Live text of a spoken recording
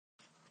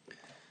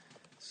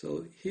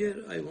So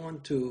here I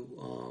want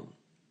to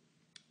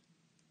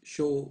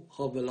show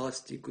how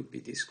velocity could be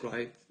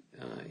described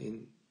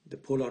in the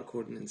polar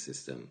coordinate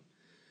system.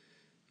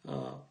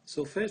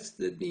 So first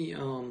let me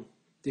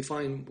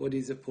define what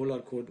is a polar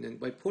coordinate.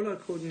 By polar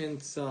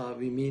coordinates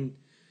we mean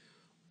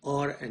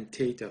r and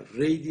theta,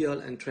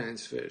 radial and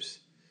transverse.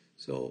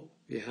 So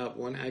we have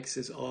one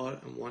axis r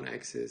and one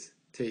axis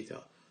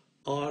theta.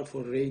 R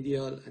for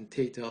radial and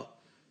theta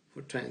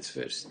for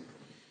transverse.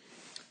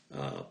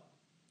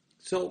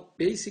 So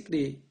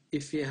basically,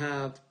 if you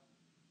have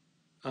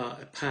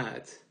a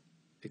path,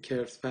 a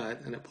curved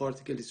path, and a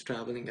particle is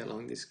traveling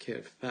along this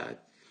curved path,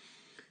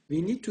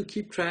 we need to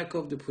keep track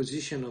of the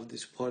position of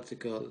this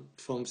particle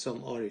from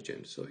some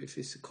origin. So if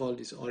we call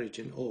this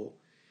origin O,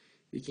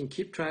 we can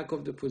keep track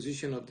of the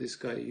position of this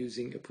guy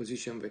using a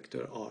position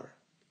vector R.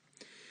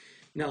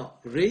 Now,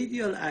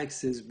 radial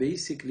axis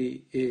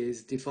basically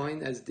is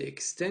defined as the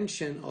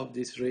extension of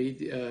this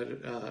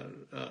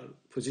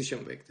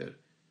position vector.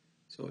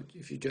 So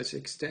if you just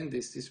extend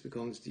this, this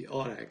becomes the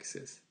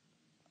r-axis.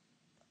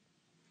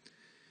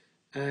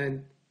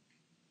 And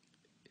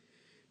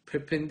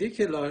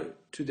perpendicular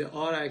to the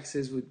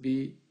r-axis would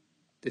be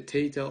the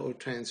theta or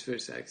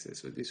transverse axis.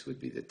 So this would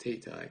be the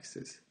theta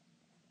axis.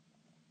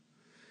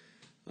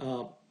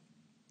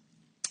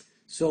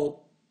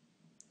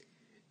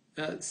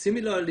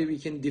 Similarly, we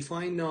can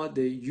define now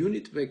the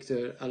unit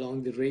vector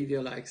along the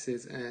radial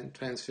axis and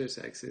transverse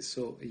axis.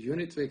 So a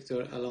unit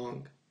vector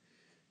along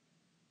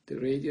the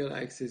radial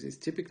axis is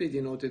typically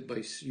denoted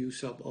by u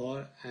sub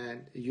r,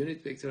 and a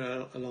unit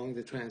vector along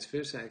the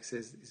transverse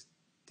axis is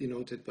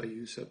denoted by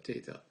u sub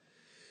theta.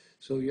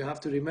 So you have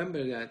to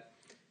remember that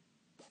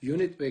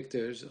unit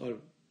vectors are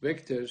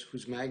vectors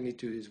whose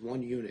magnitude is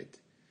 1 unit.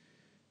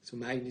 So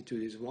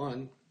magnitude is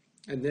 1,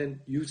 and then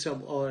u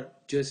sub r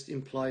just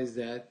implies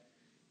that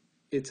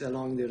it's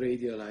along the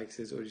radial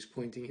axis or is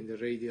pointing in the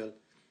radial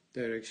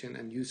direction,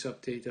 and u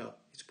sub theta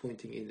is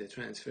pointing in the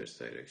transverse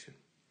direction.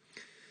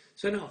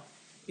 So now,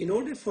 in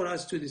order for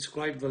us to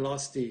describe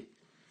velocity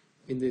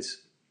in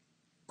this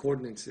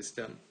coordinate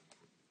system,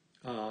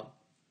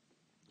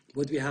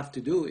 what we have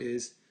to do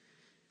is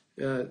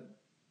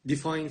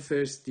define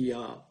first the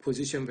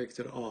position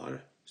vector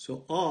r.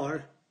 So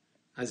r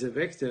as a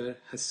vector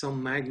has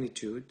some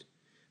magnitude,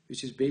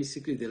 which is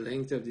basically the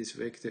length of this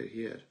vector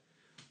here,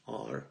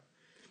 r.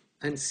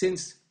 And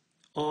since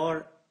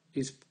r-axis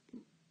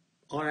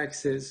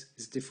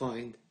is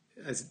defined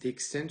as the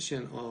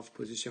extension of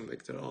position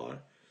vector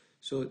r,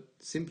 so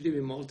simply we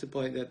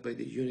multiply that by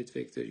the unit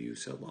vector u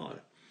sub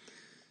r.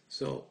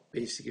 So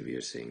basically we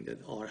are saying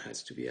that r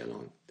has to be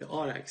along the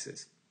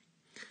r-axis.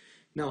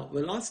 Now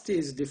velocity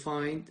is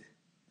defined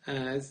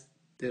as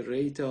the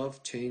rate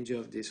of change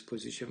of this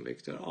position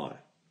vector r.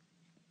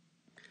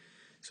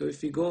 So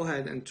if we go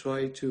ahead and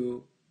try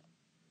to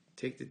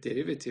take the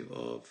derivative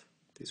of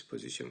this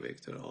position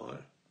vector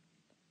r,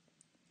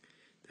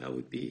 that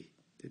would be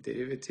the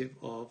derivative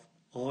of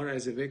r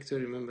as a vector,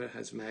 remember,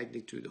 has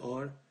magnitude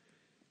r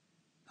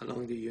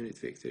along the unit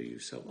vector u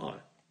sub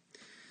r.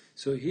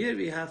 So here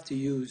we have to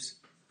use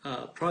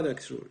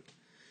product rule.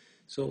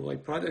 So by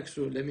product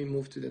rule, let me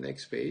move to the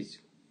next page.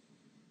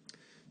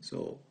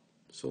 So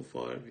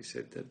far we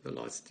said that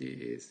velocity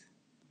is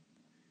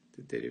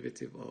the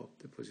derivative of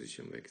the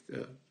position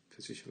vector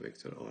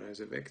r as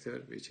a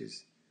vector, which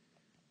is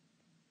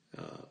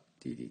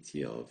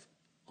ddt of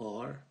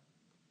r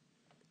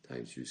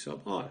times u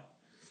sub r.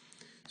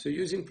 So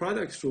using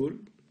product rule,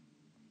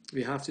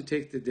 we have to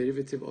take the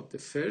derivative of the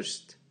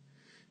first.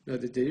 Now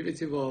the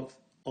derivative of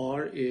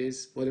r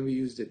is, why don't we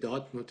use the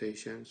dot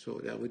notation? So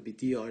that would be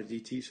dr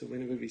dt. So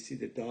whenever we see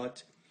the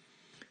dot,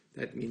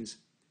 that means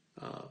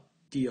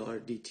dr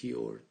dt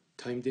or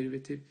time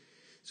derivative.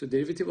 So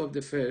derivative of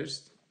the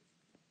first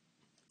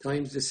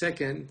times the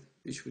second,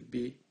 which would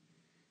be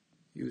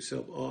u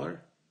sub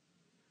r,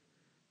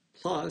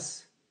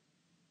 plus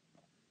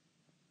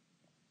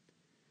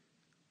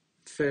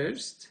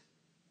first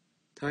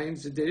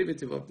times the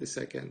derivative of the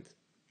second,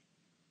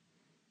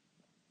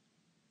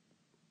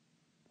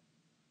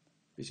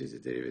 which is the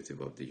derivative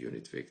of the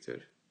unit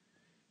vector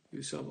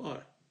u sub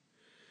r.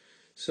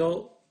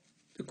 So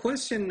the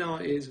question now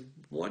is,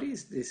 what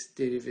is this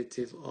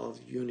derivative of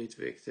unit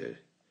vector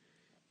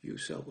u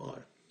sub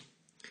r?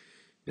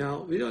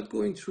 Now, without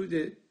going through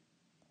the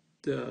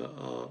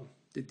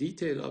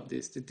detail of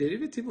this, the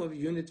derivative of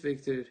unit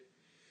vector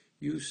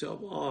u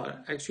sub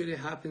r actually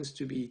happens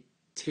to be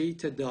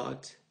theta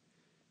dot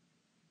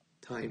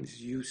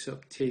times u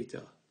sub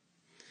theta.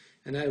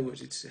 In other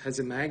words, it has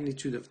a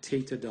magnitude of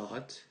theta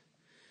dot,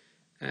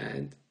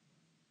 and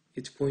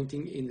it's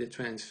pointing in the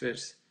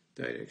transverse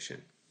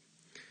direction.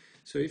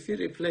 So if you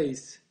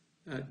replace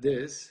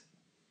this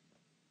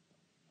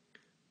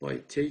by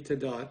theta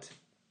dot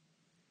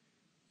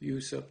u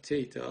sub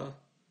theta,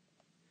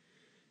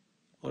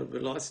 our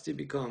velocity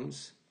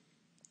becomes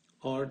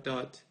r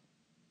dot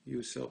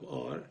u sub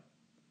r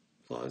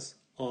plus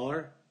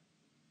r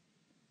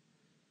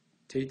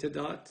theta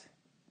dot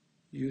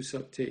u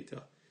sub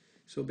theta.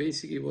 So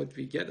basically what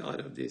we get out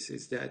of this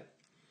is that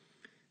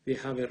we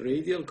have a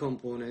radial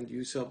component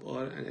u sub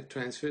r and a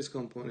transverse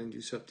component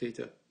u sub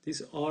theta.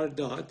 This r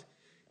dot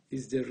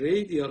is the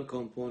radial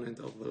component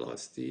of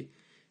velocity,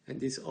 and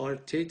this r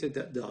theta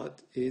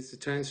dot is the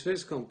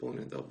transverse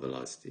component of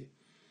velocity.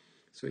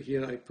 So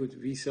here I put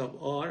v sub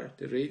r,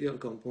 the radial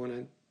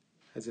component,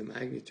 has a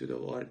magnitude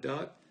of r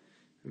dot,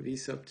 and v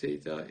sub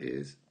theta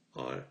is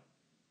r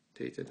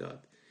theta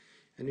dot.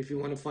 And if you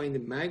want to find the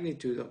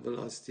magnitude of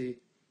velocity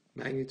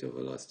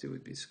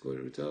would be square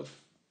root of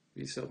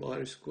v sub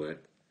r squared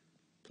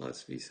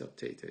plus v sub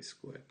theta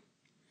squared.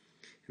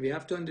 We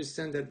have to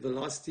understand that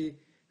velocity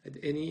at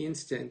any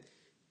instant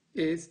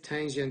is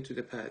tangent to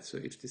the path. So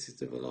if this is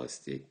the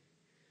velocity,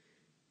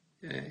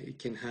 it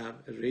can have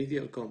a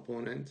radial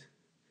component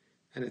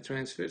and a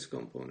transverse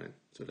component.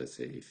 So let's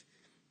say if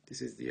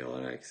this is the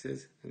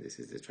r-axis and this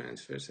is the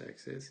transverse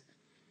axis,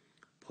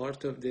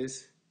 part of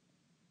this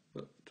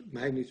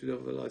magnitude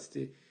of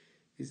velocity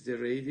is the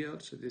radial,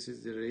 so this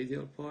is the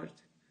radial part,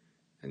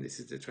 and this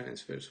is the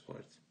transverse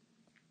part,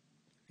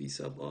 v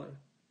sub r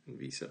and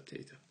v sub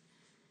theta.